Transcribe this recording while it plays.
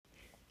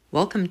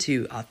Welcome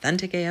to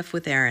Authentic AF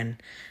with Aaron,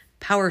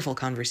 powerful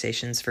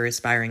conversations for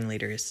aspiring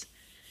leaders.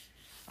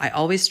 I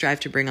always strive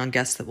to bring on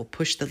guests that will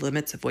push the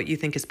limits of what you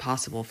think is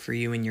possible for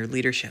you in your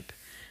leadership.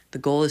 The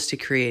goal is to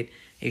create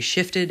a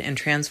shifted and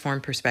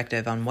transformed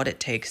perspective on what it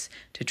takes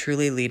to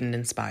truly lead and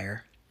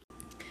inspire.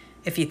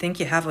 If you think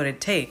you have what it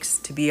takes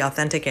to be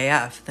Authentic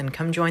AF, then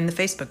come join the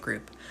Facebook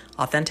group,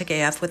 Authentic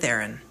AF with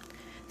Aaron.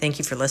 Thank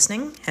you for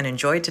listening and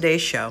enjoy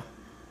today's show.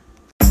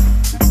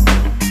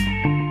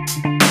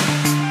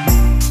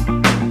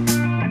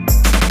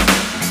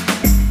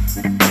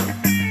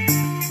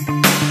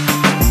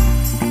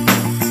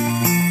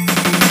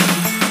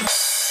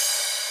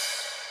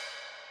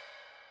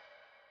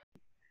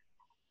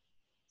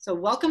 So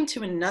welcome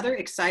to another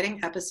exciting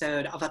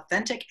episode of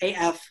Authentic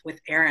AF with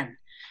Aaron.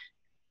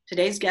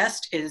 Today's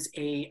guest is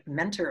a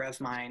mentor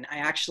of mine. I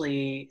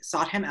actually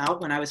sought him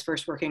out when I was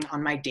first working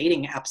on my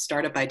dating app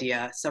startup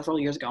idea several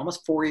years ago,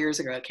 almost 4 years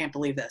ago. I can't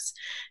believe this.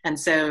 And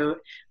so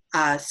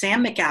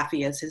Sam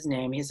McAfee is his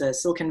name. He's a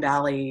Silicon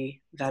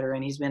Valley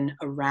veteran. He's been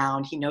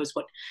around. He knows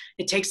what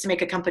it takes to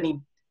make a company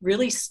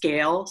really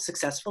scale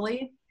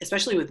successfully,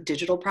 especially with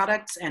digital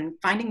products and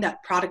finding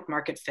that product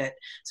market fit.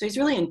 So he's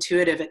really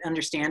intuitive at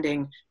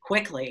understanding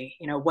quickly,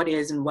 what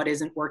is and what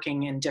isn't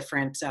working in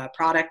different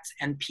products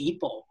and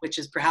people, which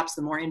is perhaps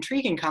the more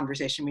intriguing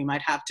conversation we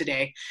might have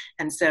today.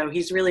 And so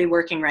he's really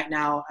working right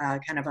now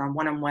kind of on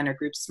one-on-one or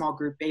small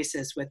group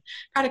basis with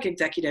product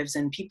executives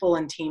and people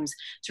and teams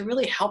to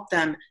really help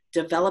them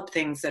develop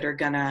things that are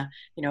gonna,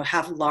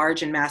 have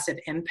large and massive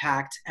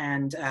impact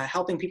and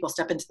helping people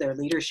step into their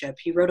leadership.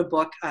 He wrote a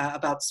book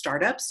about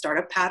startup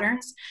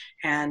patterns,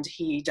 and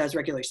he does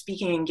regular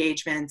speaking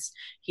engagements.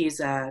 He's,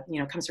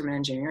 comes from an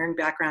engineering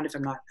background, if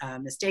I'm not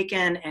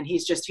mistaken, and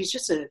he's just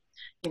a,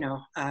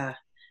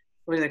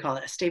 what do they call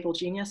it? A stable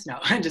genius? No,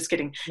 I'm just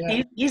kidding.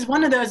 Yeah. He's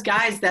one of those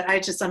guys that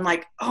I'm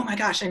like, oh my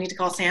gosh, I need to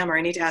call Sam, or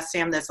I need to ask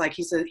Sam this. Like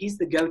he's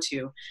the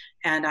go-to,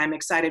 and I'm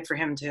excited for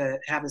him to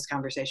have this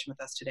conversation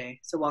with us today.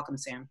 So welcome,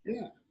 Sam.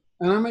 Yeah,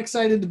 and I'm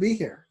excited to be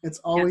here. It's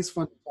always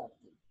fun to talk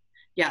to you.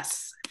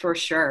 Yes, for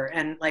sure.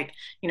 And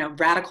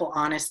radical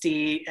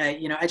honesty,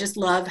 I just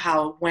love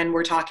how when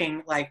we're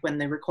talking, like when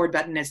the record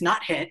button is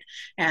not hit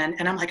and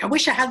I'm like, I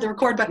wish I had the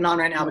record button on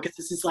right now because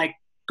this is like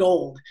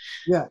gold.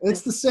 Yeah,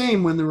 it's the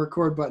same when the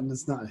record button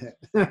is not hit.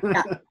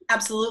 Yeah,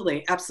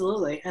 absolutely.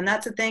 Absolutely. And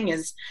that's the thing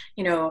is,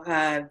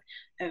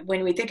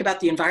 when we think about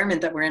the environment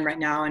that we're in right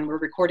now, and we're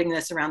recording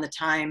this around the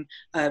time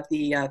of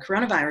the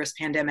coronavirus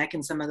pandemic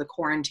and some of the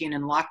quarantine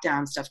and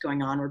lockdown stuff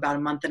going on, we're about a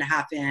month and a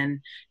half in,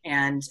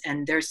 and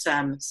there's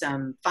some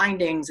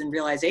findings and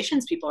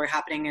realizations people are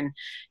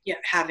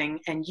having.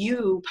 And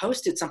you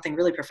posted something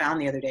really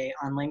profound the other day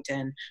on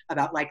LinkedIn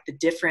about like the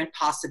different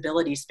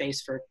possibility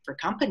space for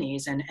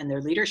companies and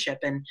their leadership.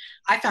 And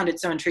I found it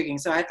so intriguing.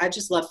 So I'd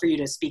just love for you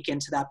to speak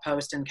into that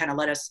post and kind of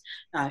let us,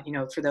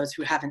 for those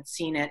who haven't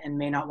seen it and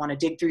may not want to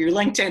dig through your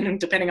LinkedIn,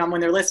 depending on when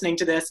they're listening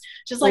to this,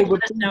 just like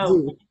let us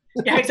know.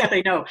 Yeah,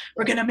 exactly. No,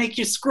 we're gonna make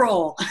you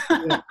scroll.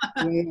 Yeah.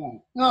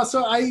 No,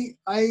 so I've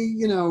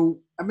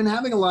been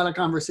having a lot of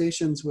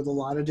conversations with a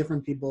lot of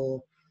different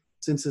people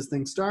since this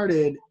thing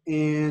started,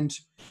 and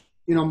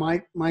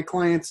my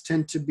clients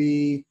tend to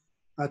be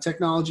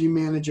technology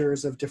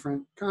managers of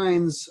different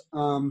kinds,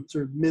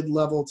 sort of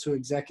mid-level to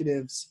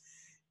executives,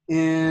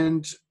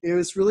 and it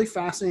was really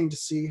fascinating to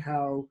see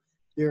how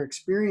they're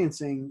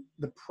experiencing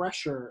the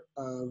pressure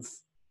of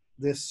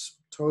this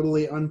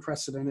totally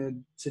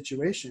unprecedented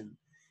situation.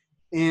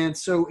 And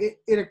so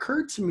it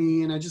occurred to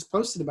me, and I just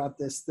posted about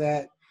this,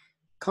 that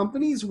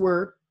companies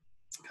were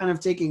kind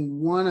of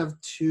taking one of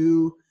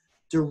two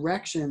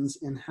directions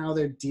in how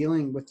they're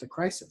dealing with the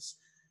crisis.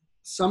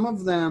 Some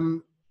of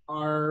them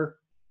are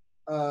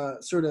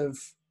sort of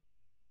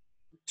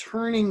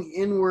turning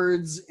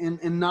inwards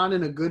and not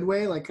in a good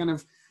way, like kind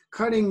of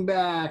cutting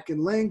back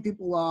and laying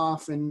people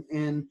off and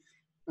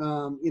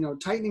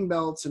tightening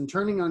belts and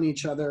turning on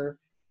each other.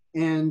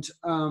 And,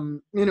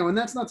 and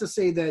that's not to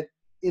say that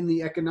in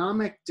the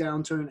economic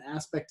downturn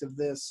aspect of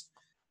this,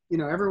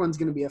 everyone's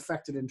going to be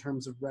affected in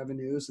terms of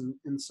revenues,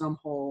 and some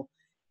whole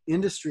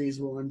industries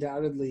will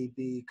undoubtedly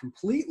be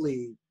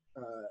completely,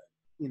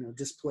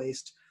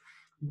 displaced.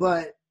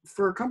 But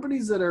for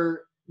companies that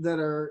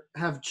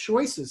have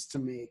choices to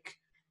make,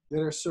 that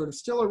are sort of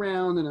still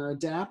around and are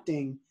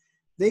adapting,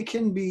 they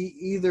can be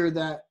either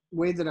that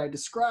way that I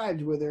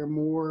described, where they're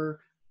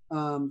more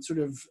sort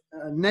of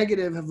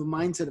negative, have a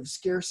mindset of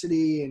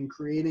scarcity and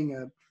creating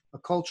a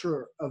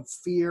culture of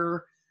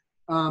fear,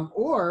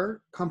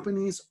 or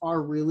companies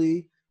are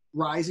really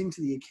rising to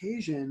the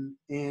occasion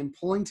and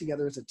pulling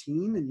together as a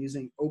team and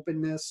using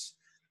openness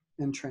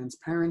and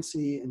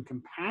transparency and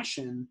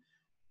compassion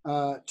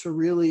to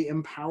really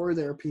empower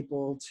their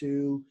people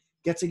to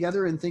get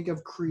together and think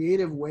of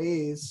creative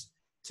ways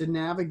to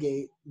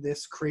navigate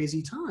this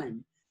crazy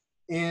time.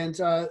 And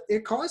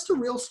it caused a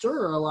real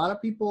stir. A lot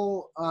of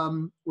people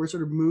were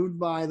sort of moved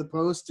by the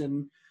post,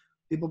 and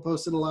people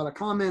posted a lot of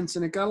comments,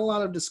 and it got a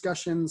lot of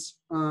discussions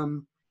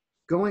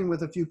going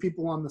with a few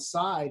people on the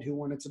side who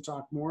wanted to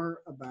talk more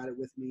about it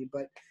with me.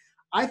 But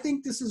I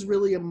think this is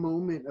really a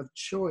moment of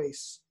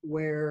choice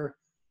where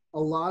a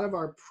lot of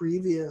our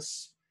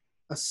previous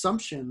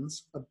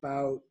assumptions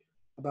about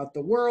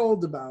the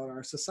world, about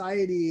our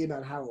society,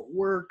 about how it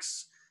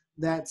works,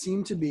 that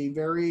seem to be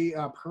very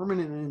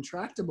permanent and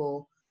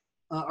intractable,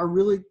 are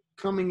really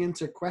coming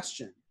into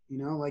question. You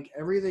know, like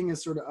everything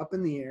is sort of up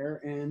in the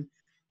air, and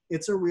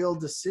it's a real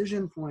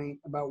decision point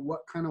about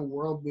what kind of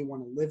world we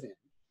want to live in.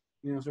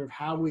 You know, sort of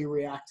how we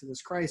react to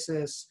this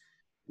crisis,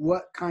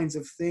 what kinds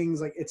of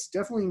things. Like, it's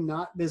definitely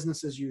not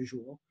business as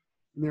usual.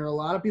 And there are a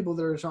lot of people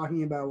that are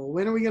talking about, well,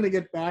 when are we going to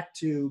get back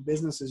to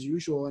business as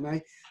usual? And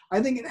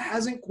I think it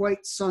hasn't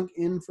quite sunk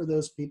in for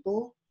those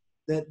people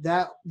that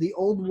the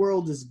old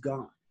world is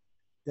gone.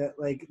 That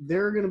like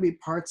there are going to be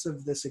parts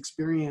of this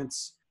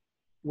experience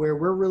where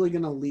we're really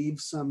going to leave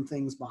some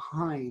things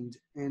behind,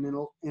 and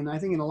I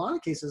think in a lot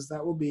of cases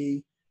that will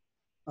be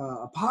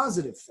a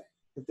positive thing.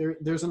 That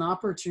there's an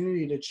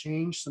opportunity to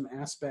change some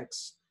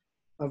aspects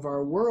of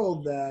our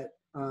world that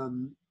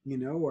you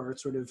know, are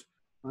sort of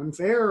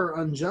unfair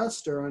or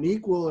unjust or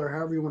unequal or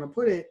however you want to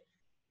put it.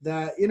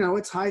 That, you know,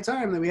 it's high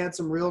time that we had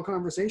some real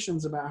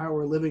conversations about how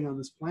we're living on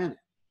this planet.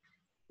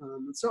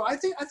 So I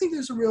think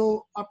there's a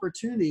real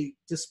opportunity,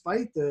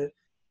 despite the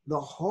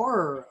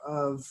horror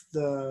of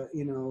the,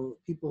 you know,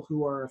 people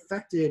who are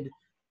affected,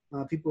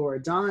 people who are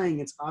dying.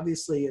 It's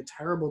obviously a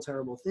terrible,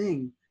 terrible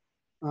thing.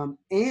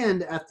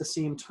 And at the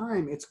same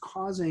time, it's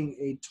causing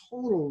a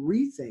total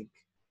rethink,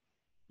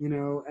 you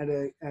know,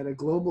 at a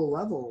global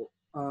level,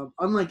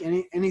 unlike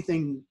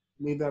anything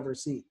we've ever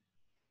seen.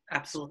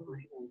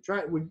 Absolutely.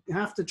 So we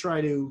have to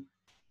try to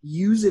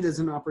use it as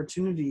an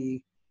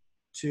opportunity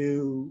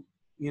to,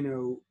 you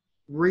know,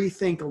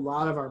 rethink a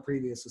lot of our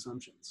previous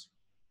assumptions.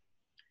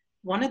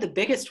 One of the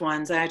biggest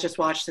ones, I just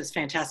watched this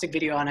fantastic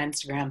video on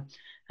Instagram.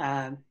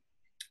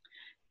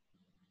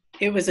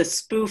 It was a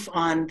spoof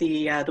on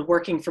the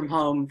working from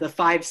home, the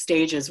 5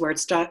 stages, where it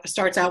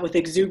starts out with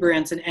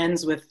exuberance and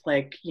ends with,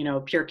 like, you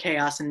know, pure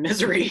chaos and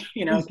misery.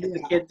 You know,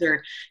 Yeah.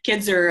 the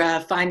kids are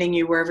finding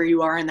you wherever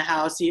you are in the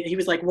house. He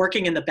was like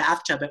working in the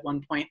bathtub at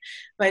one point,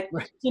 but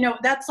Right. you know,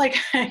 that's like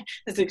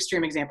that's an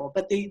extreme example.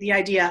 But the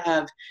idea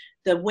of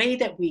the way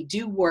that we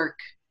do work,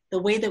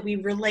 the way that we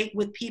relate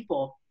with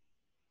people,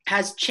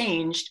 has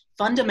changed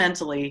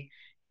fundamentally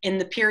in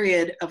the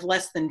period of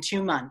less than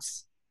 2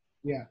 months.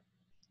 Yeah.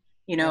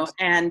 You know,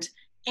 and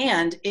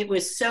it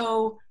was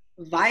so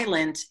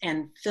violent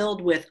and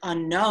filled with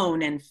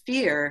unknown and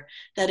fear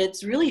that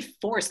it's really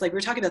forced, like we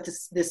were talking about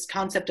this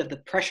concept of the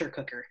pressure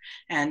cooker,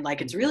 and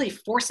like it's really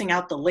forcing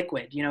out the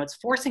liquid. You know, it's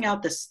forcing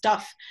out the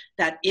stuff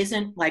that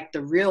isn't like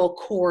the real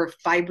core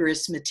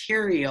fibrous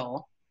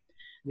material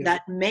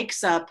that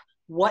makes up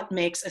what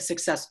makes a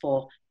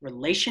successful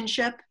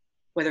relationship,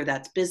 whether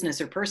that's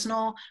business or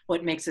personal,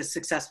 what makes a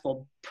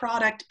successful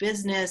product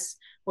business,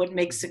 what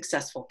makes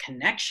successful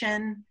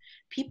connection.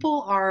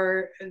 People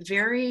are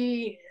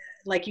very,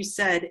 like you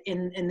said,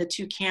 in the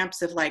 2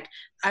 camps of, like,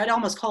 I'd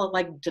almost call it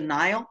like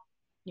denial,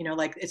 you know,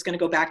 like it's going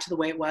to go back to the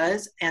way it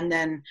was. And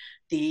then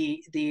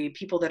the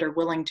people that are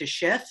willing to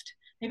shift,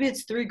 maybe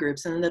it's 3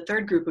 groups. And then the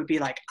 3rd group would be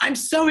like, I'm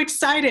so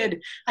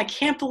excited. I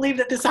can't believe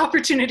that this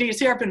opportunity is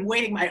here. I've been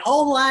waiting my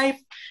whole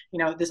life. You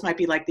know, this might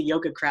be like the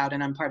yoga crowd,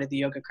 and I'm part of the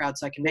yoga crowd,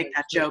 so I can make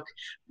that joke.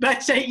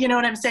 But you know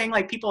what I'm saying?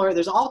 Like,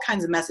 there's all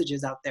kinds of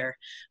messages out there.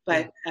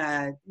 But,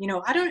 you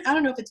know, I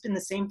don't know if it's been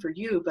the same for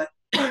you, but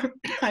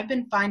I've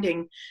been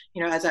finding,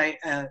 you know, as I,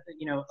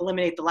 you know,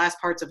 eliminate the last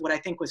parts of what I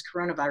think was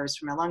coronavirus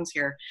from my lungs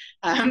here,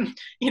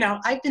 you know,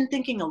 I've been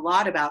thinking a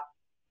lot about,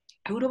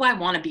 who do I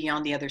want to be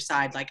on the other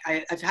side? Like,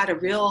 I've had a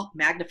real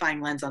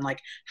magnifying lens on like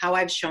how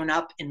I've shown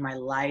up in my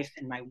life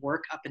and my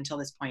work up until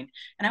this point.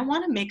 And I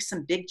want to make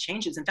some big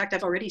changes. In fact,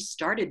 I've already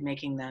started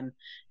making them.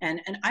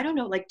 And I don't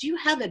know, like, do you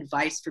have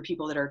advice for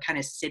people that are kind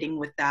of sitting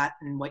with that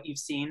and what you've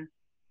seen?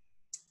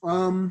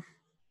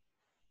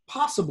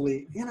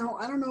 Possibly. You know,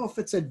 I don't know if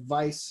it's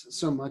advice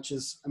so much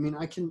as, I mean,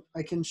 I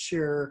can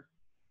share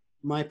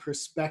my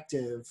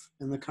perspective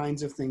and the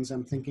kinds of things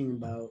I'm thinking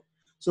about.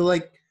 So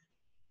like,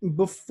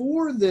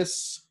 before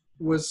this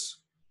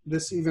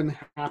even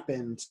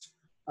happened,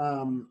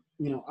 you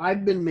know,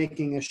 I've been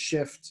making a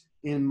shift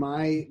in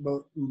my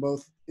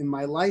both in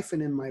my life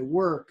and in my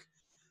work,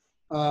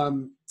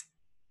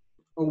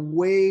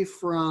 away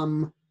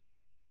from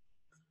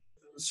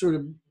sort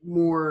of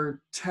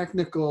more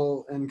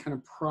technical and kind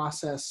of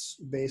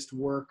process-based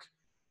work,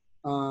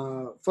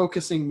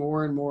 focusing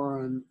more and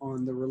more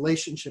on the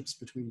relationships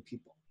between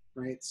people,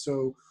 right?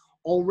 So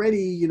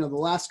already, you know, the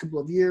last couple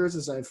of years,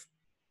 as I've,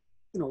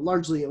 you know,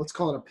 largely, let's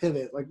call it a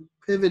pivot, like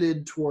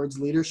pivoted towards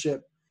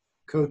leadership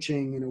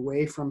coaching and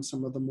away from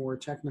some of the more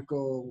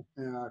technical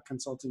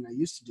consulting I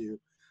used to do.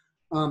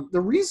 The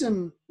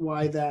reason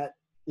why that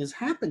is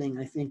happening,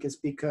 I think, is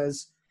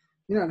because,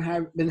 you know,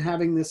 I've been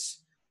having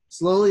this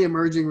slowly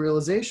emerging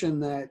realization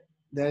that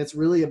it's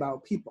really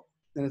about people,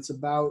 that it's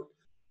about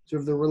sort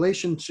of the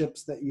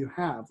relationships that you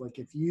have. Like,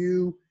 if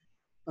you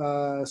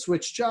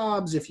switch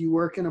jobs, if you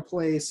work in a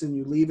place and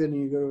you leave it and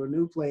you go to a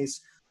new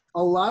place,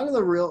 a lot of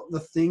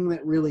the thing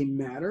that really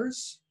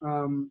matters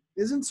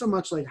isn't so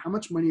much like how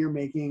much money you're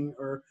making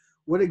or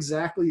what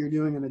exactly you're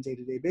doing on a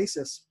day-to-day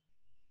basis.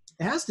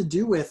 It has to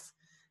do with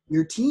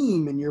your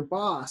team and your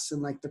boss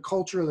and like the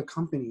culture of the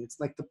company. It's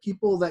like the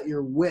people that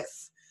you're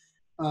with,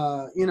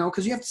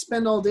 because you have to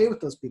spend all day with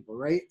those people,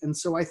 right? And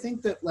so I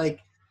think that like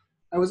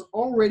I was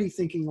already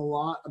thinking a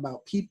lot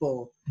about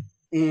people,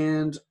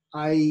 and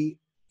I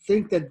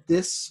think that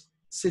this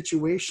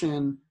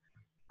situation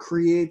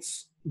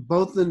creates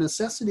both the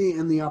necessity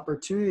and the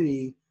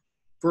opportunity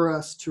for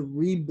us to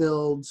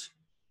rebuild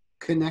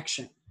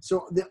connection.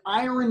 So the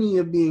irony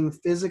of being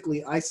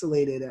physically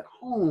isolated at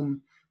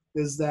home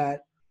is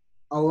that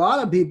a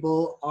lot of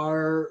people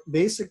are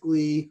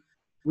basically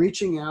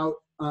reaching out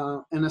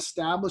and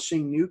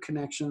establishing new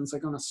connections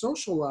like on a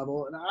social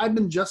level. And I've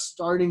been just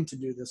starting to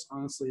do this.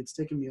 Honestly, it's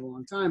taken me a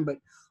long time, but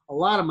a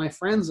lot of my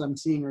friends I'm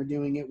seeing are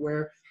doing it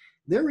where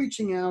they're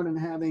reaching out and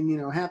having,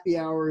 happy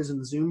hours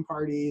and Zoom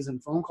parties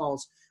and phone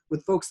calls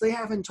with folks they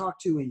haven't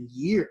talked to in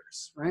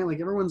years, right? Like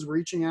everyone's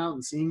reaching out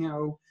and seeing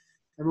how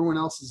everyone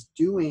else is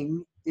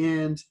doing.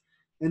 And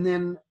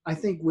then I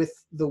think with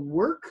the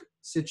work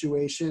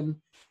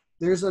situation,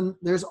 there's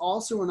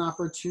also an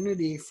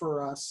opportunity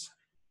for us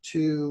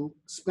to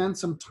spend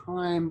some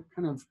time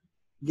kind of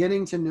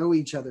getting to know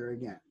each other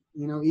again.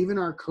 Even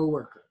our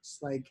coworkers,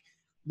 like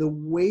the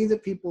way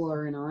that people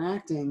are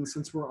interacting,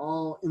 since we're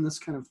all in this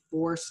kind of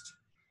forced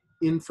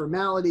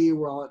informality,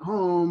 we're all at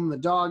home, the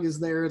dog is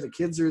there, the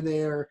kids are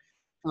there.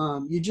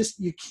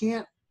 You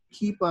can't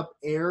keep up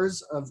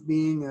airs of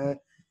being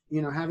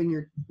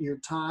having your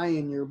tie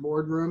in your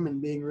boardroom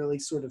and being really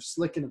sort of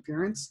slick in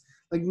appearance.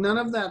 Like none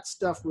of that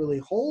stuff really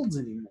holds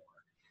anymore.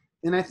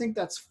 And I think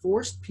that's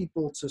forced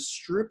people to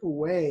strip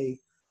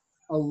away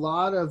a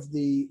lot of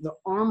the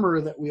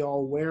armor that we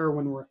all wear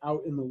when we're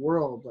out in the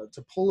world,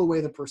 to pull away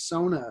the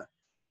persona.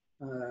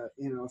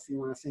 If you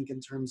want to think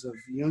in terms of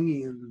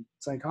Jungian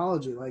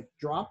psychology, like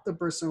drop the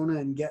persona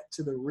and get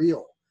to the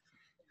real.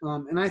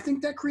 And I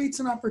think that creates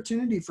an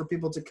opportunity for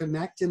people to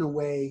connect in a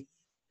way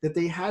that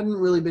they hadn't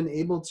really been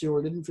able to,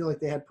 or didn't feel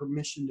like they had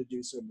permission to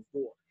do so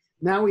before.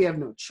 Now we have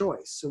no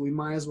choice, so we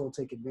might as well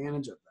take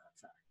advantage of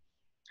that fact.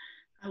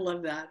 I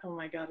love that. Oh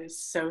my God,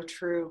 it's so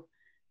true.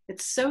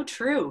 It's so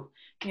true.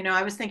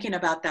 I was thinking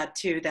about that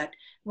too, that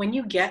when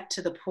you get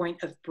to the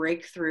point of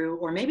breakthrough,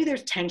 or maybe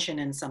there's tension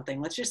in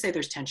something, let's just say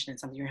there's tension in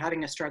something, you're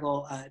having a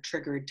struggle,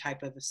 triggered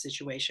type of a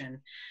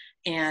situation.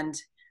 And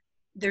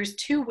there's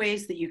two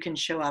ways that you can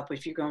show up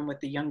if you're going with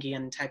the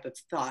Jungian type of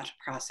thought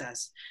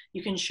process.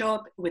 You can show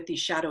up with the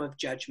shadow of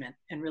judgment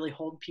and really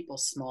hold people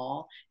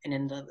small and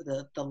in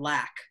the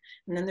lack.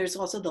 And then there's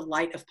also the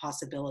light of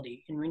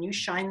possibility. And when you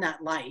shine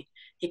that light,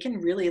 it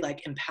can really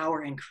like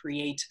empower and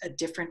create a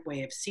different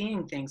way of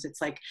seeing things.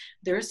 It's like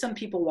there's some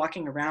people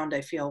walking around,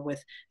 I feel,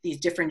 with these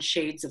different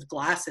shades of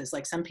glasses.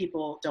 Like some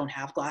people don't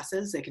have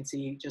glasses, they can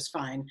see just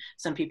fine.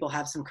 Some people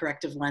have some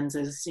corrective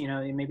lenses,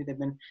 maybe they've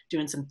been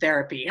doing some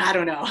therapy, I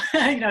don't know.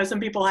 Some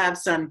people have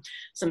some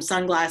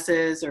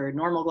sunglasses or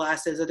normal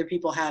glasses, other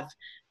people have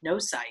no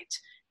sight.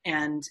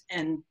 And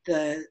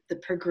the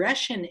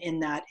progression in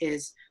that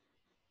is,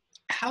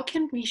 how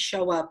can we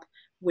show up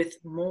with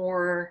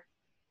more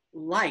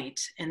light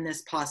in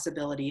this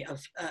possibility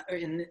of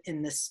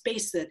in the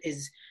space that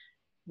is,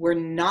 we're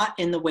not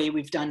in the way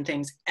we've done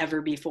things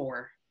ever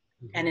before.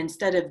 Mm-hmm. And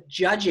instead of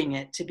judging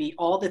it to be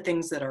all the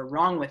things that are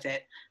wrong with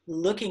it,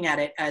 looking at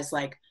it as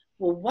like,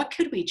 well, what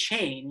could we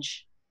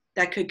change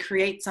that could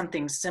create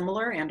something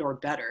similar and or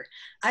better?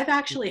 I've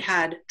actually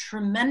had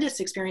tremendous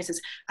experiences.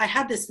 I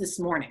had this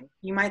morning,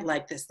 you might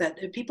like this, that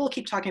people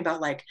keep talking about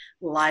like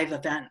live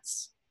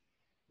events.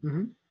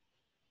 Mm-hmm.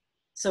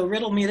 So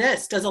riddle me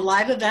this, does a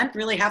live event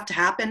really have to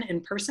happen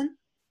in person?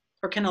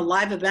 Or can a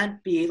live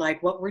event be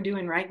like what we're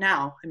doing right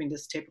now? I mean,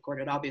 this is tape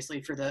recorded,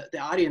 obviously, for the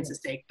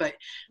audience's sake, but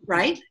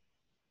right?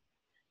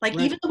 Like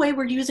right. Even the way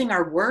we're using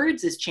our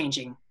words is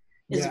changing.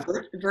 Is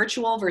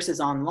virtual versus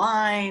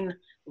online,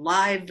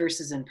 live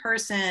versus in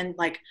person.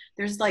 Like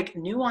there's like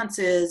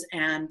nuances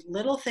and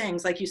little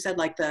things, like you said,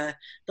 like the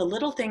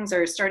little things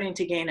are starting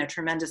to gain a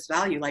tremendous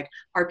value. Like,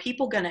 are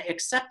people going to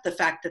accept the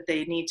fact that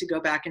they need to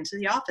go back into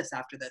the office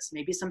after this?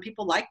 Maybe some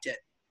people liked it.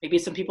 Maybe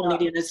some people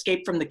needed an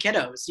escape from the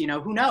kiddos,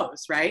 who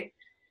knows, right?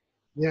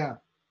 Yeah.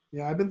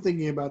 I've been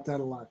thinking about that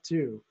a lot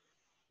too.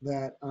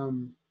 That,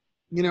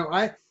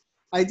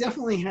 I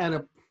definitely had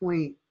a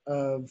point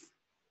of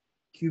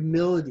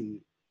humility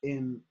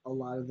in a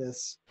lot of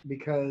this,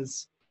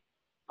 because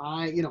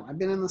I've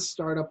been in the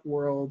startup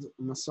world.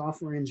 I'm a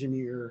software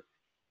engineer,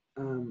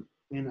 and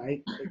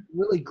I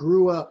really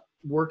grew up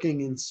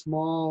working in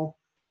small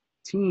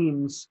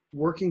teams,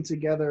 working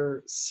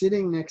together,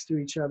 sitting next to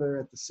each other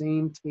at the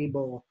same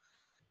table,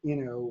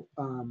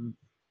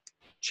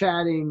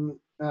 chatting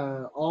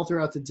all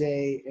throughout the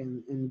day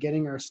and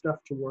getting our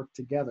stuff to work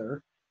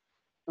together.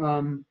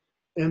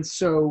 And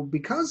so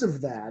because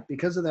of that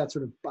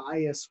sort of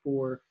bias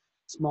for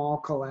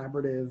small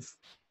collaborative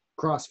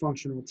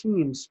cross-functional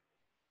teams,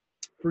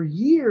 for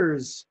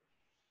years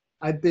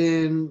I've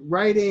been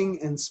writing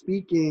and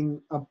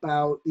speaking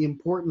about the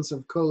importance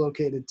of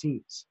co-located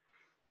teams.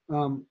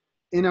 Um,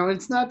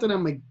 it's not that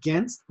I'm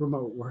against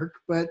remote work,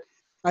 but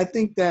I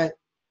think that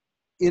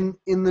in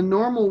the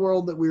normal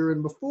world that we were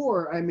in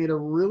before, I made a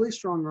really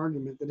strong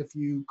argument that if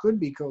you could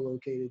be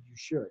co-located, you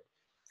should,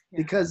 Yeah.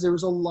 because there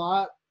was a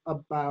lot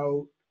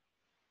about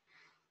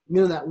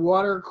that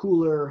water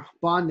cooler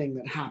bonding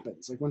that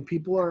happens. Like when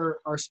people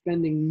are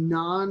spending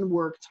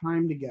non-work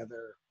time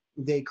together,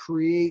 they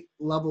create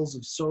levels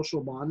of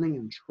social bonding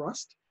and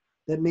trust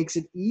that makes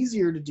it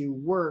easier to do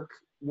work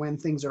when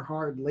things are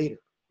hard later,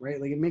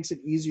 right? Like it makes it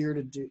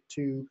easier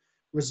to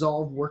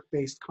resolve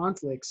work-based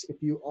conflicts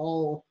if you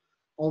all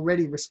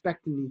already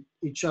respecting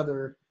each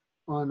other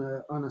on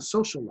a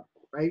social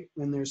level, right?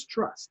 And there's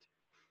trust.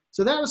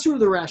 So that was sort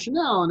of the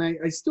rationale, and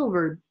I still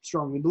very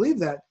strongly believe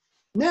that.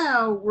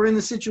 Now we're in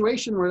the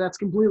situation where that's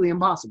completely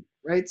impossible,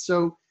 right?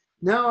 So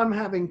now I'm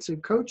having to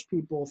coach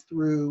people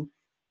through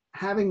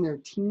having their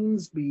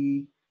teams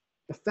be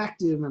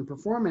effective and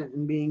performant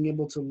and being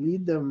able to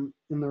lead them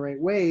in the right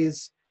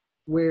ways,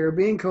 where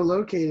being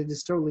co-located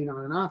is totally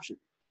not an option.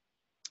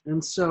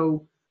 And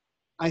so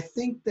I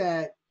think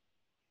that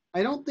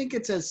I don't think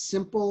it's as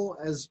simple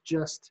as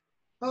just,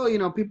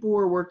 people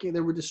were working,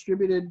 there were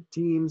distributed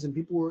teams and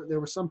there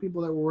were some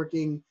people that were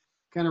working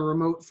kind of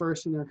remote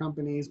first in their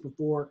companies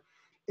before.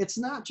 It's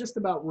not just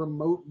about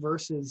remote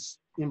versus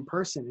in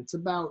person. It's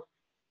about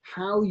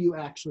how you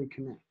actually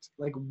connect,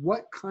 like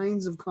what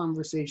kinds of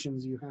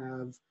conversations you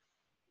have,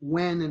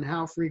 when and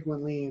how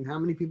frequently, and how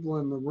many people are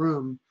in the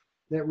room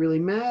that really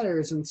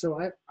matters. And so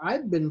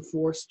I've been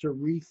forced to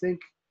rethink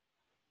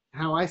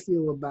how I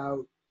feel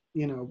about,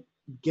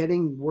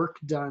 getting work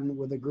done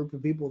with a group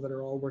of people that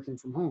are all working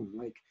from home.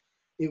 Like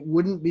it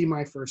wouldn't be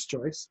my first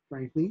choice,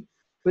 frankly,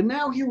 but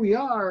now here we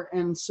are.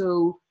 And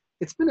so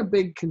it's been a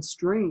big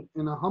constraint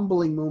and a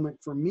humbling moment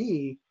for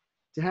me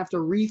to have to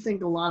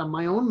rethink a lot of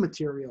my own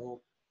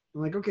material.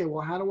 I'm like, okay,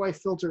 well, how do I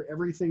filter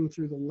everything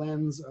through the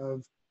lens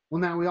of, well,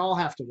 now we all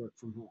have to work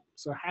from home.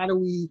 So how do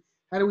we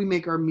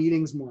make our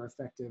meetings more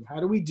effective? How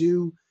do we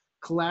do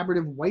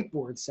collaborative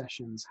whiteboard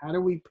sessions? How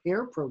do we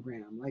pair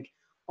program? Like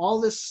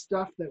all this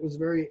stuff that was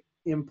very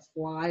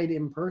implied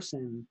in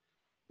person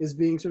is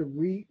being sort of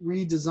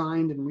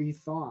redesigned and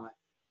rethought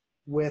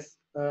with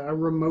a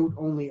remote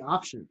only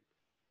option.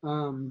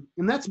 And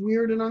that's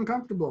weird and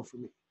uncomfortable for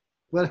me,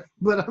 but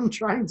I'm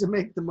trying to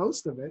make the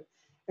most of it.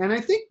 And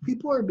I think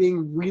people are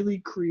being really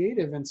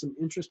creative in some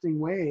interesting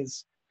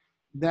ways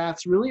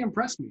that's really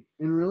impressed me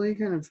and really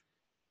kind of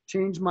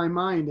changed my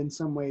mind in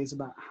some ways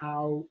about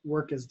how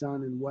work is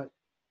done and what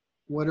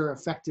are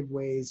effective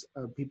ways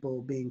of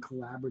people being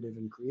collaborative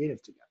and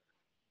creative together.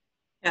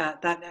 Yeah,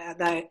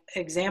 that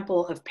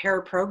example of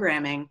pair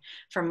programming,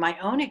 from my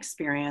own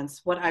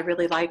experience, what I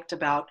really liked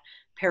about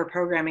pair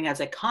programming as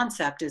a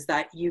concept is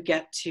that you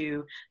get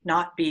to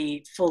not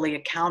be fully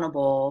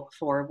accountable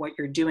for what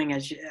you're doing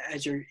as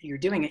you're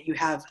doing it. You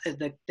have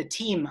the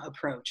team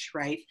approach,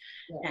 right?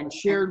 Yeah, and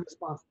shared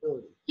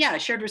responsibility. Yeah,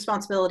 shared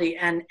responsibility,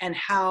 and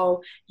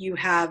how you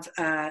have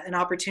an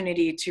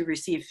opportunity to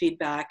receive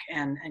feedback,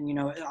 and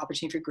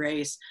opportunity for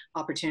grace,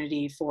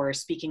 opportunity for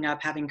speaking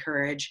up, having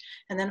courage,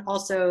 and then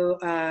also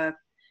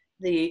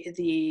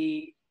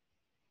the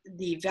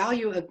the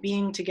value of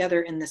being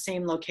together in the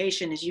same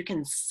location is you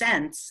can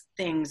sense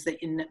things that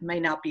may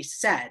not be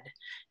said.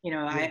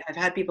 I've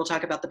had people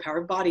talk about the power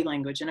of body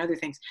language and other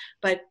things,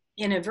 but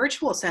in a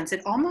virtual sense,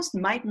 it almost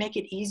might make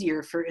it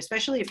easier for,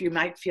 especially if you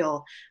might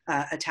feel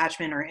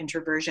attachment or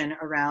introversion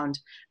around,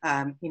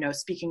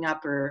 speaking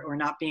up or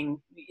not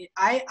being.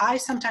 I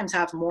sometimes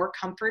have more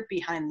comfort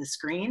behind the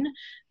screen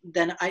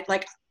than I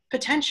like.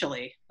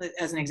 Potentially,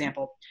 as an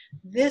example,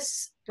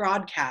 this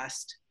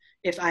broadcast,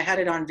 if I had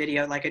it on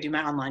video, like I do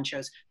my online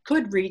shows,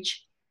 could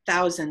reach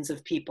thousands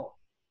of people.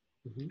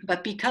 Mm-hmm.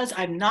 But because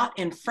I'm not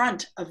in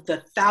front of the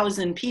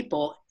 1,000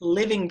 people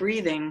living,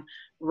 breathing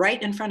right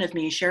in front of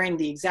me, sharing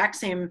the exact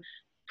same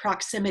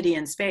proximity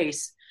and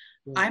space,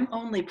 I'm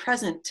only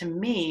present to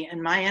me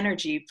and my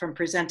energy from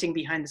presenting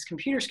behind this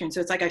computer screen. So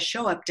it's like I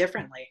show up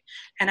differently.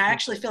 And I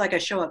actually feel like I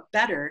show up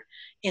better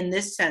in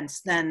this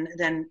sense than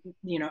and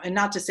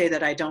not to say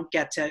that I don't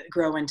get to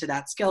grow into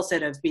that skill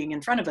set of being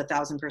in front of a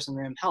 1,000-person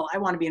room. Hell, I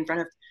want to be in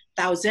front of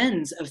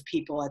thousands of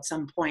people at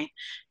some point.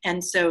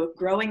 And so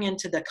growing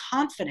into the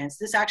confidence,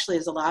 this actually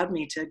has allowed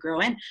me to grow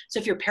in. So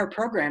if you're pair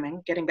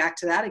programming, getting back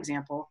to that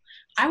example,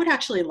 I would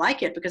actually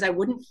like it because I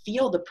wouldn't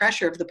feel the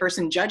pressure of the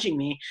person judging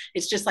me.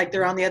 It's just like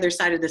they're on the other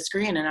side of the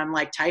screen and I'm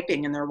like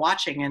typing and they're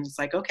watching, and it's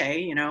like,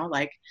 okay,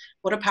 like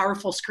what a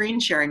powerful screen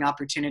sharing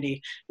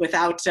opportunity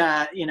without,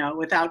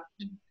 without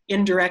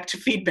indirect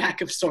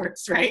feedback of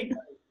sorts, right?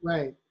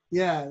 Right.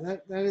 Yeah,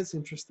 that is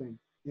interesting.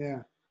 Yeah.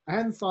 I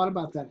hadn't thought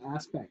about that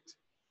aspect.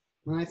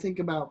 When I think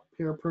about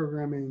pair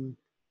programming,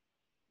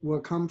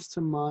 what comes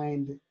to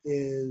mind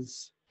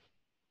is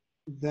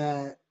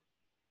that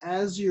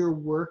as you're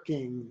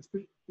working,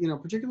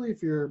 particularly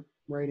if you're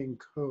writing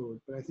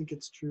code, but I think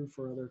it's true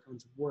for other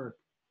kinds of work,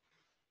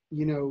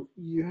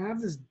 you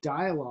have this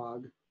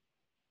dialogue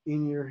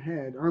in your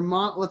head, or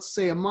let's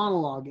say a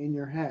monologue in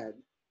your head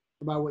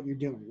about what you're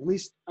doing. At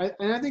least,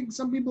 and I think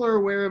some people are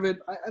aware of it.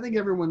 I think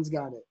everyone's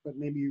got it, but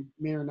maybe you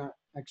may or not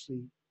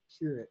actually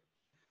hear it.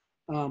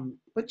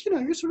 But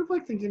you're sort of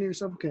like thinking to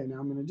yourself, okay, now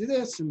I'm going to do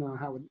this, and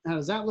how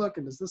does that look,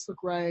 and does this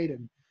look right,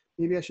 and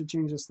maybe I should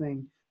change this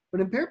thing.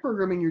 But in pair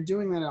programming, you're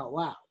doing that out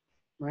loud,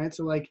 right?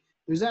 So like,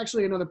 there's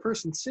actually another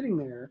person sitting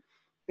there,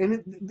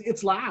 and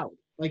it's loud.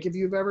 Like if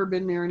you've ever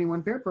been near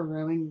anyone pair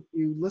programming,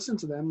 you listen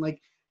to them, like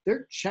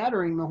they're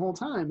chattering the whole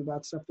time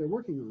about stuff they're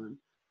working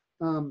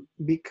on,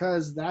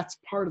 because that's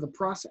part of the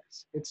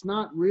process. It's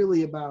not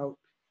really about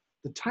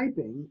the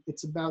typing;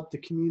 it's about the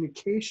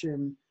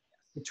communication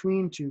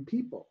between two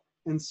people.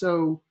 And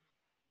so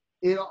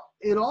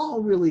it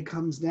all really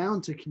comes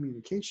down to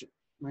communication,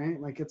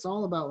 right? Like it's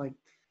all about like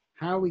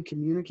how we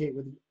communicate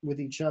with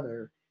each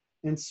other.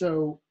 And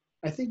so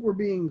I think we're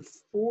being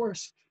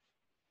forced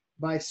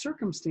by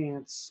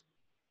circumstance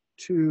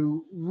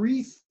to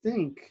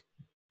rethink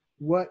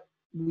what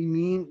we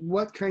mean,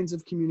 what kinds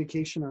of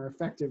communication are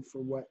effective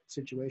for what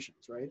situations,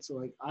 right? So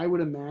like I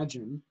would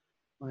imagine,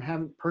 I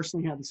haven't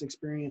personally had this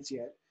experience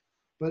yet,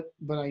 but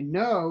I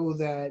know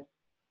that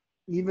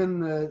even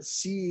the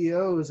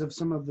CEOs of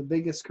some of the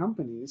biggest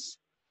companies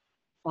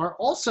are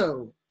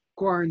also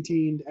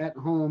quarantined at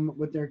home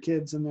with their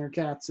kids and their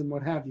cats and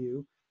what have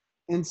you.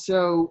 And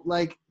so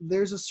like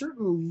there's a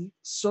certain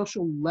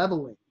social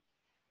leveling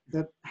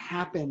that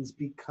happens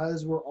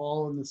because we're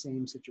all in the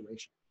same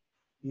situation,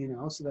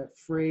 so that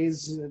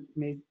phrase that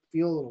may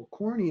feel a little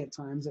corny at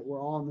times, that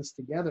we're all in this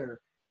together,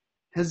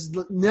 has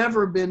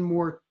never been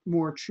more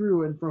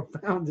true and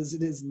profound as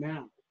it is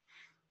now,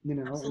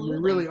 Absolutely. and we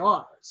really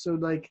are. So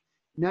like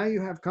now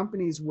you have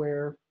companies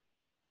where,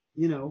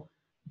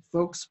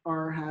 folks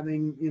are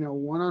having,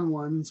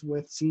 one-on-ones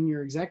with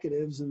senior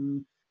executives,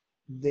 and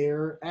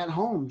they're at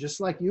home just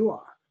like you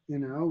are,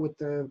 with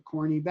the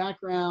corny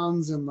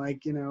backgrounds and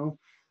like,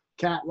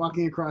 cat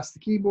walking across the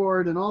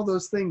keyboard and all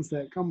those things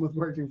that come with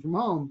working from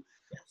home.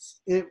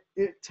 Yes.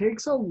 It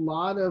takes a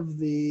lot of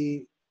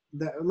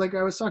like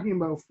I was talking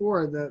about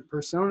before, the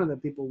persona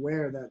that people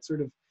wear, that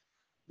sort of,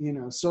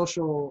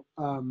 social,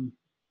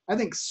 I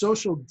think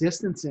social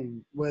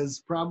distancing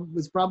was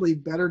probably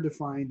better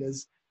defined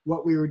as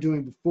what we were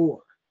doing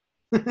before.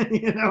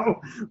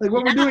 Like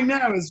what we're doing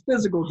now is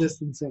physical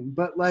distancing,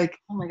 but like,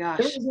 oh my gosh,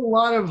 there was a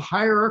lot of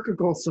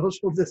hierarchical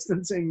social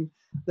distancing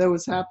that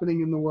was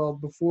happening in the world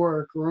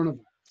before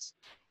coronavirus.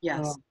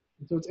 Yes.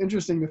 So it's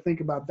interesting to think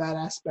about that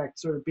aspect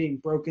sort of being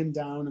broken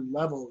down and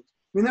leveled.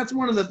 I mean, that's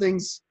one of the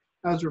things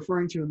I was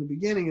referring to in the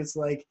beginning. Is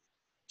like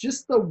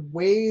just the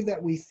way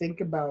that we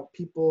think about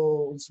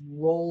people's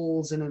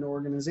roles in an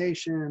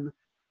organization,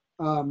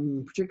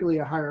 particularly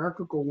a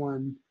hierarchical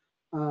one,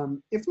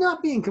 if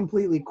not being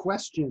completely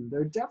questioned,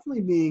 they're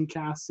definitely being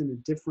cast in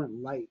a different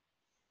light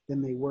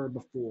than they were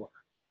before,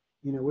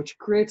 which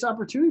creates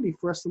opportunity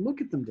for us to look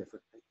at them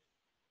differently.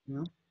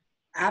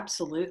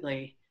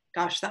 Absolutely.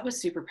 Gosh, that was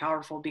super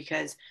powerful,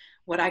 because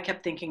what I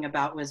kept thinking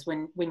about was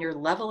when you're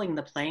leveling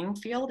the playing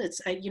field,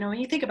 it's, when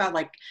you think about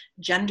like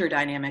gender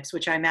dynamics,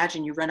 which I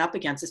imagine you run up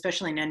against,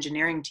 especially in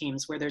engineering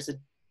teams where there's a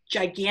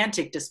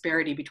gigantic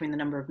disparity between the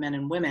number of men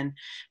and women.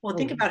 Well,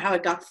 think about how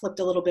it got flipped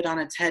a little bit on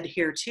its head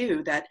here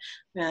too, that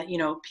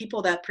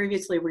people that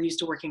previously were used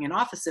to working in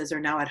offices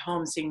are now at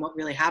home seeing what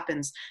really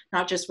happens,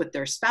 not just with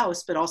their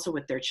spouse, but also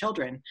with their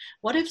children.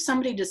 What if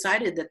somebody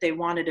decided that they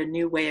wanted a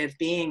new way of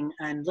being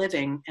and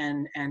living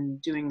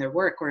and doing their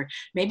work? Or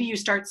maybe you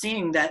start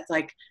seeing that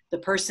like the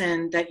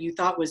person that you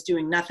thought was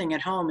doing nothing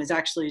at home is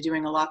actually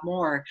doing a lot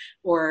more.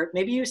 Or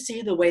maybe you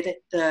see the way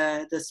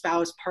that the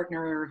spouse,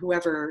 partner, or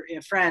whoever,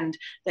 a friend,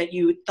 that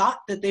you thought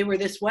that they were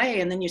this way,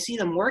 and then you see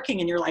them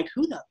working and you're like,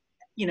 who the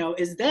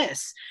is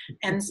this?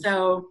 And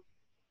so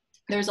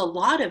there's a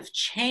lot of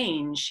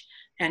change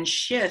and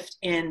shift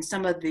in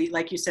some of the,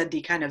 like you said,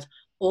 the kind of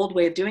old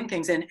way of doing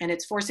things, and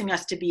it's forcing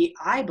us to be,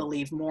 I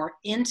believe, more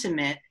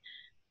intimate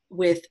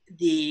with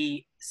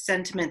the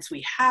sentiments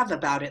we have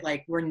about it.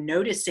 Like we're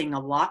noticing a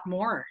lot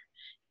more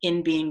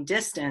in being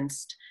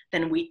distanced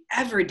than we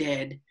ever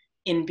did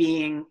in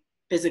being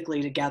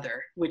physically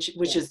together, which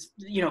is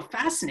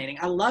fascinating.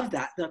 I love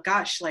that.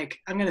 Gosh, like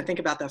I'm going to think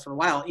about that for a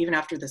while, even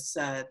after this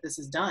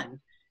is done.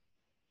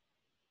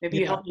 Maybe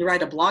you help me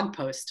write a blog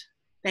post.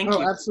 Thank you.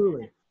 Oh,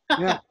 absolutely.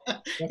 Yeah.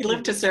 You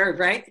live to serve,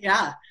 right?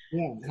 Yeah.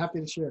 Yeah,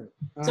 happy to share.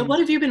 So what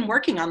have you been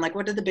working on? Like,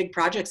 what are the big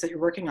projects that you're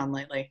working on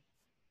lately?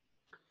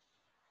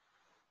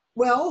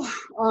 Well,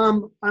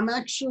 I'm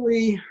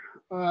actually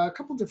a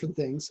couple different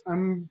things.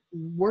 I'm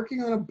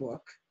working on a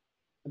book.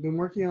 I've been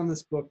working on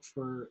this book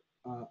for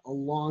a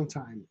long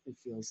time, it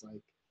feels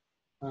like.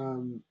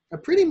 I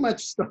pretty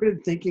much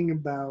started thinking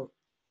about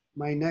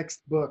my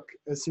next book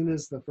as soon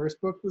as the first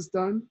book was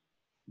done.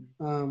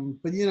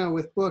 But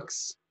with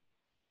books,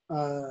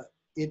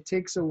 it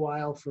takes a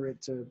while for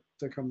it to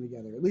come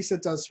together. At least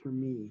it does for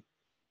me.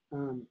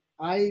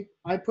 I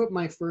put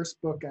my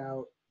first book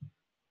out.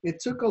 It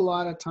took a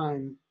lot of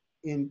time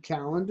in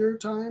calendar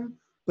time,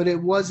 but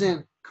it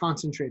wasn't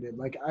concentrated.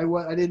 Like I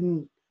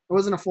wasn't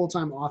a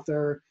full-time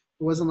author.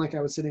 It wasn't like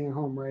I was sitting at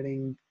home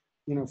writing,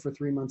 for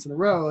 3 months in a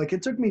row. Like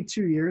it took me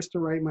 2 years to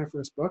write my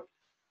first book,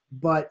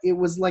 but it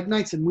was like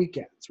nights and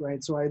weekends,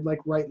 right? So I'd like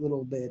write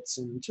little bits,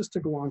 and it just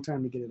took a long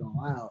time to get it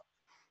all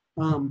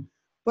out.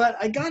 But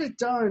I got it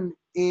done,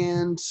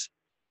 and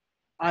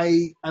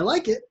I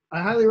like it.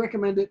 I highly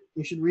recommend it.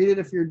 You should read it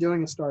if you're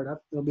doing a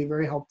startup. It'll be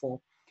very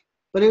helpful.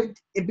 But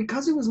it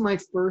because it was my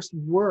first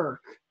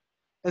work,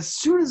 as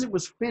soon as it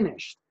was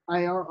finished,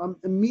 I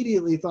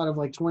immediately thought of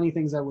like 20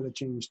 things I would have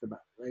changed about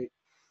it, right?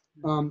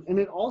 And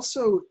it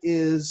also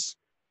is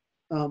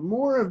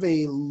more of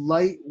a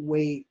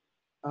lightweight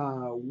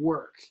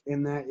work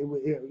in that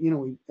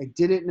I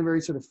did it in a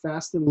very sort of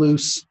fast and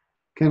loose,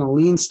 kind of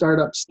lean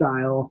startup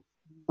style.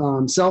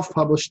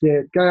 Self-published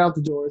it, got it out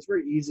the door. It's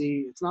very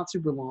easy. It's not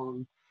super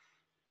long.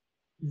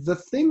 The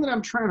thing that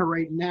I'm trying to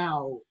write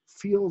now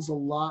feels a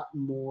lot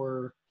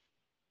more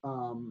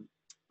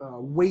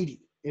weighty.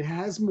 It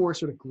has more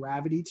sort of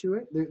gravity to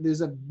it.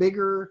 There's a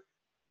bigger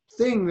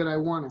thing that I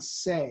want to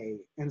say.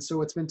 And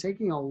so it's been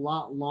taking a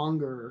lot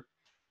longer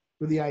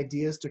for the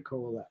ideas to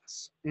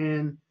coalesce.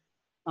 And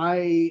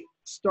I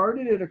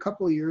started it a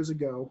couple of years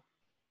ago.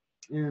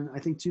 And I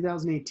think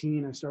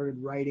 2018, I started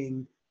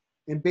writing.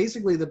 And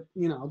basically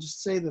I'll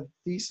just say the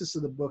thesis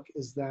of the book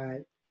is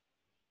that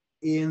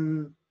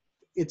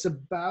it's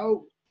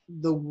about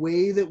the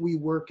way that we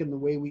work and the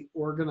way we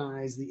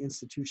organize the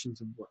institutions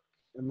of work,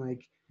 and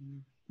like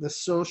the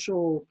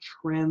social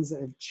trends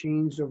that have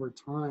changed over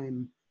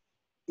time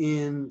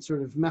in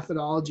sort of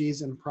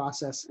methodologies and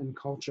process and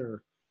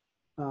culture,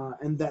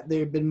 and that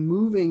they've been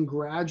moving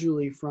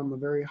gradually from a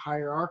very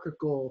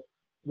hierarchical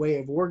way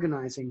of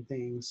organizing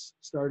things,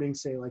 starting,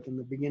 say, like in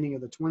the beginning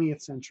of the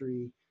 20th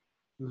century,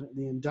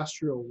 the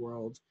industrial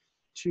world,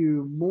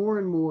 to more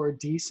and more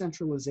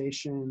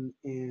decentralization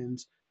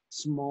and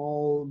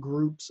small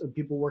groups of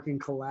people working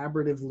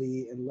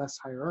collaboratively and less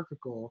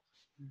hierarchical.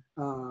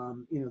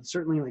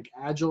 Certainly like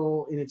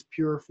agile in its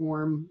pure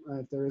form,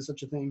 if there is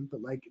such a thing,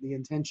 but like the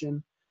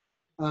intention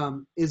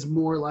is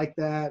more like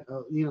that.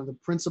 The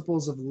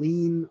principles of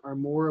lean are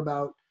more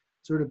about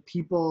sort of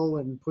people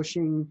and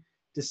pushing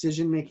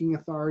decision-making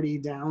authority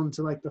down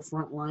to like the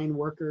frontline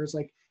workers.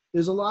 Like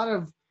there's a lot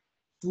of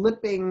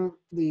flipping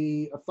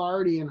the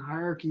authority and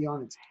hierarchy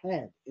on its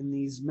head in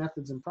these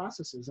methods and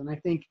processes. And I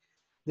think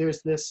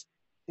there's this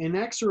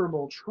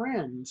inexorable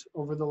trend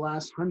over the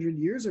last 100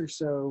 years or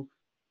so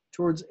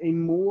towards a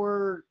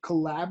more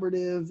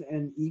collaborative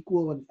and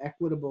equal and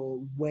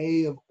equitable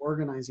way of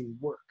organizing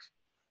work.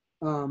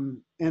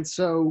 And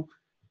so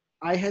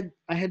I had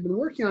been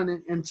working on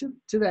it, and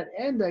to that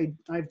end,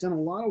 I've done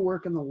a lot of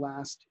work in the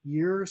last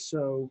year or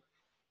so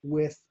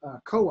with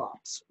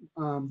co-ops.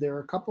 There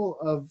are a couple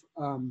of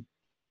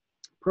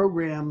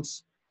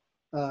programs.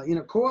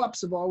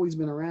 Co-ops have always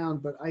been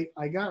around, but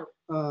I got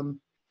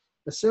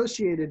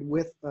associated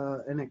with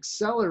an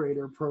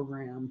accelerator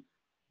program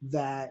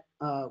that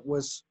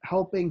was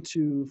helping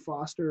to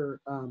foster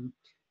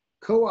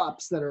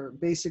co-ops that are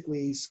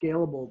basically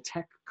scalable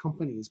tech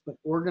companies, but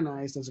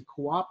organized as a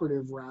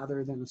cooperative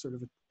rather than a sort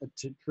of a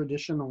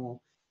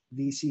traditional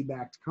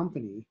VC-backed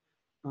company.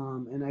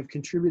 And I've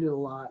contributed a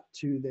lot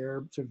to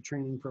their sort of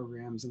training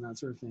programs and that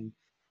sort of thing.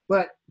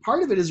 But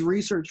part of it is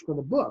research for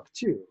the book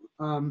too,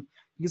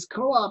 because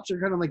co-ops are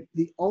kind of like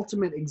the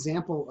ultimate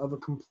example of a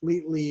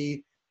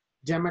completely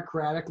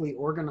democratically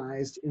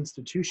organized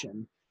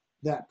institution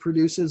that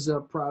produces a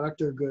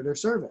product or good or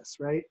service,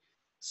 right?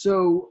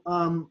 So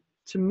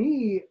to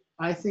me,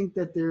 I think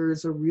that there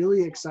is a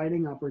really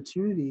exciting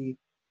opportunity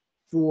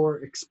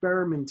for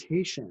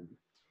experimentation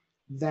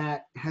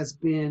that has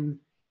been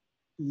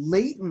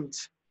latent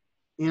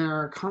in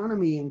our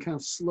economy and kind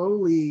of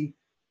slowly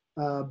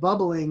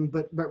bubbling,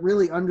 but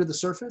really under the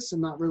surface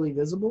and not really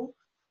visible.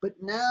 But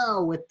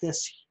now with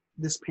this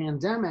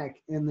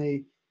pandemic and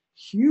the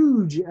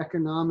huge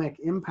economic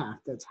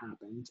impact that's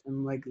happened,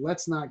 and like,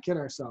 let's not kid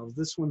ourselves,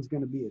 this one's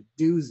going to be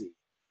a doozy.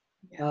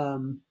 Yeah.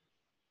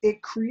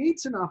 It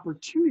creates an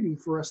opportunity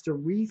for us to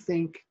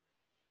rethink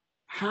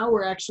how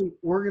we're actually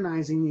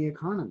organizing the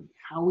economy,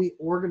 how we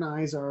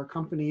organize our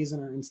companies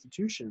and our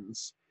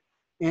institutions.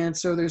 And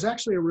so there's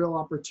actually a real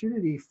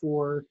opportunity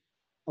for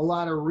a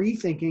lot of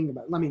rethinking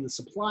about, the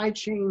supply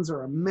chains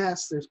are a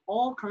mess. There's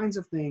all kinds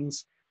of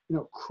things,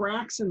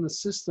 cracks in the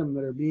system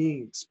that are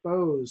being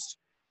exposed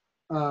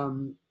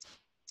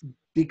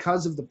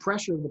because of the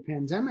pressure of the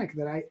pandemic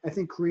that I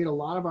think create a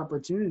lot of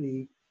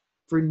opportunity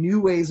for new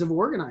ways of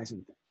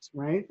organizing things,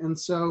 right? And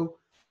so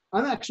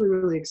I'm actually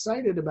really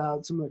excited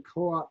about some of the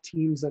co-op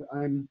teams that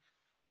I'm,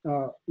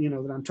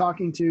 that I'm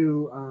talking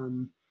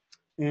to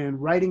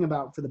and writing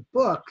about for the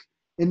book.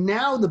 And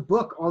now the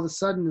book all of a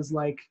sudden is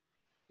like,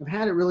 I've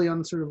had it really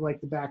on sort of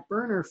like the back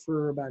burner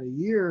for about a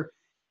year,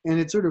 and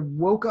it sort of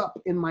woke up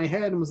in my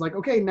head and was like,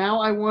 okay, now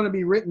I want to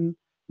be written.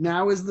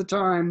 Now is the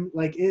time,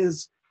 like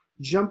is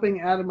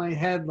jumping out of my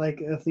head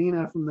like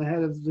Athena from the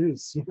head of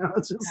Zeus.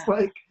 It's just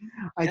like,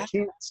 I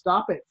can't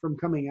stop it from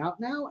coming out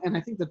now. And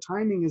I think the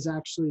timing is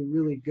actually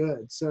really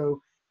good.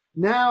 So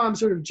now I'm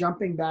sort of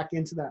jumping back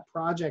into that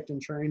project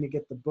and trying to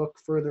get the book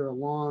further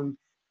along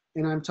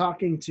and I'm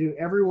talking to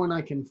everyone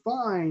I can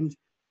find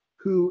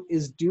who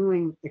is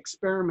doing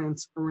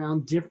experiments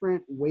around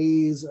different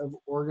ways of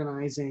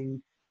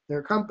organizing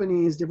their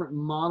companies, different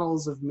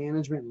models of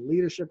management and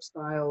leadership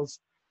styles,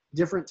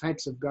 different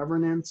types of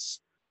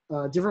governance,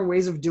 different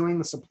ways of doing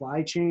the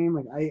supply chain.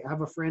 Like I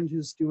have a friend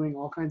who's doing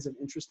all kinds of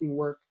interesting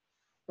work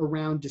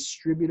around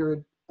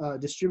distributed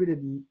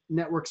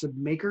networks of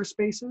maker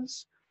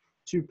spaces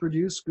to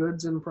produce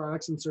goods and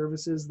products and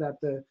services that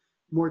the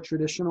more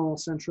traditional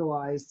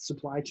centralized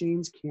supply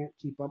chains can't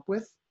keep up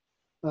with,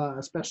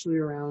 especially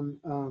around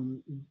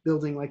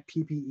building like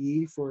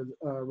PPE for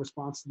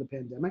response to the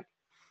pandemic.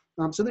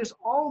 So there's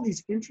all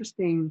these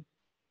interesting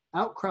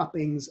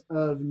outcroppings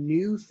of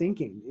new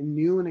thinking and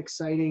new and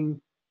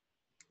exciting,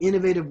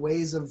 innovative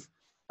ways of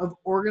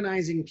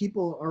organizing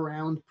people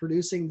around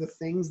producing the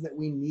things that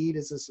we need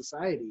as a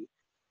society.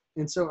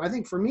 And so I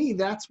think for me,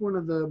 that's one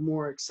of the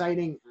more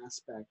exciting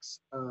aspects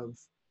of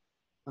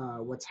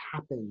what's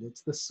happened.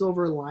 It's the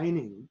silver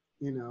lining,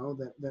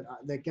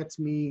 that gets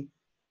me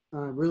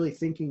really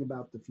thinking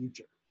about the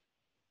future.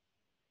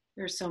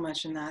 There's so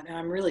much in that, and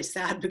I'm really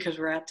sad because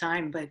we're at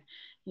time. But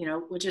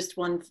with just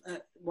one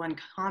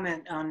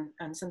comment on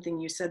something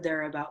you said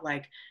there about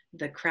like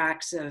the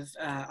cracks of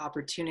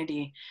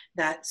opportunity,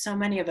 that so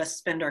many of us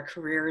spend our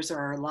careers or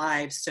our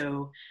lives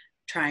so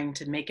trying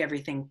to make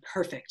everything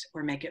perfect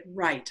or make it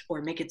right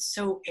or make it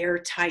so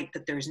airtight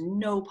that there's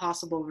no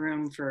possible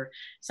room for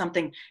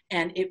something.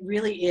 And it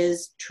really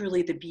is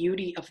truly the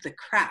beauty of the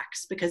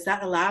cracks, because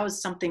that allows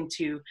something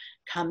to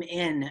come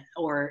in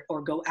or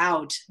go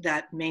out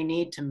that may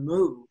need to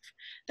move,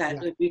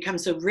 that it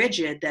becomes so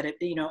rigid that it,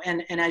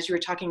 and as you were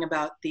talking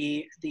about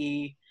the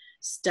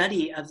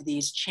study of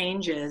these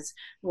changes,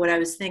 what I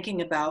was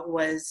thinking about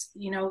was,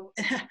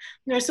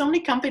 there are so many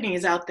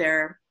companies out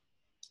there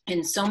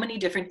in so many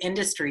different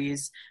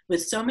industries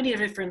with so many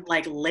different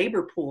like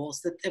labor pools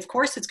that of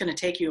course it's going to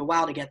take you a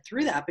while to get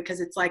through that,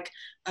 because it's like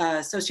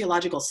a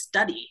sociological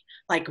study.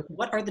 Like,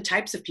 what are the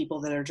types of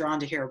people that are drawn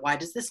to here? Why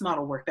does this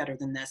model work better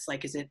than this?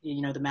 Like, is it,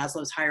 the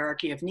Maslow's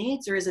hierarchy of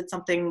needs, or is it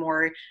something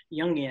more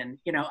Jungian?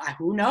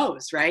 Who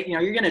knows, right?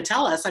 You're going to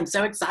tell us. I'm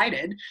so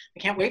excited. I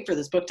can't wait for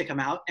this book to come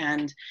out.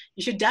 And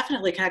you should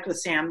definitely connect with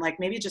Sam. Like,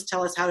 maybe just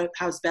tell us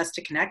how's best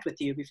to connect with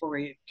you before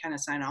we kind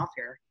of sign off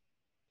here.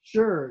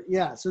 Sure.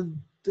 Yeah. So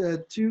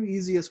the two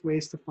easiest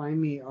ways to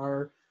find me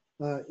are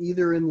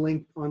either on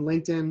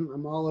LinkedIn.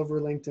 I'm all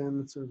over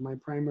LinkedIn. It's sort of my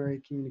primary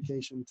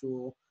communication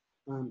tool.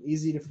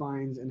 Easy to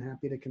find and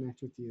happy to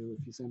connect with you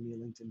if you send me a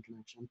LinkedIn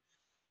connection.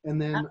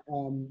 And then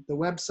the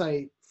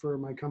website for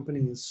my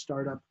company is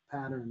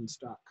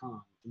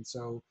startuppatterns.com. And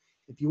so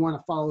if you want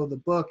to follow the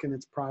book and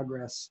its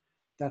progress,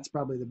 that's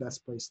probably the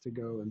best place to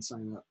go and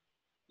sign up.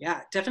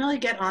 Yeah, definitely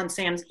get on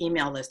Sam's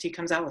email list. He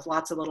comes out with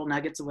lots of little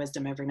nuggets of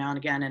wisdom every now and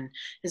again, and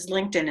his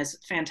LinkedIn is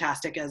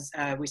fantastic, as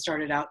we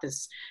started out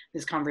this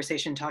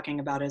conversation talking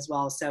about as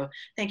well. So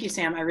thank you,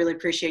 Sam. I really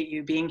appreciate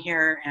you being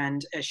here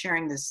and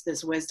sharing this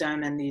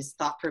wisdom and these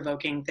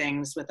thought-provoking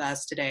things with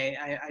us today.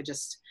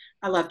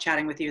 I love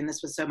chatting with you, and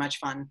this was so much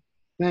fun.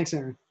 Thanks,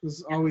 Aaron. It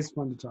was always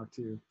fun to talk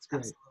to you. It's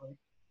great. Absolutely.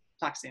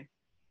 Talk soon.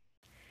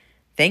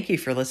 Thank you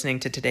for listening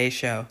to today's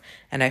show,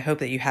 and I hope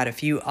that you had a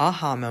few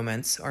aha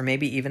moments or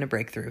maybe even a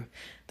breakthrough.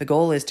 The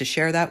goal is to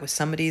share that with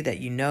somebody that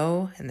you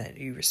know and that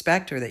you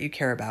respect or that you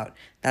care about.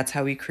 That's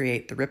how we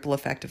create the ripple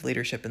effect of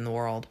leadership in the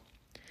world.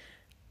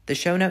 The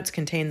show notes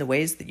contain the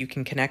ways that you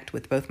can connect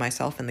with both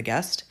myself and the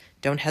guest.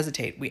 Don't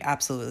hesitate. We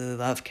absolutely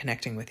love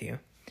connecting with you.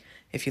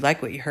 If you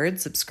like what you heard,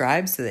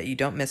 subscribe so that you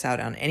don't miss out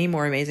on any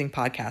more amazing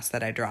podcasts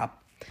that I drop.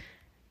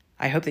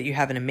 I hope that you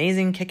have an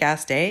amazing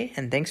kick-ass day,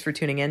 and thanks for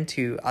tuning in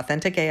to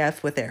Authentic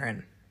AF with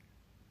Aaron.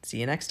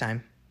 See you next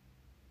time.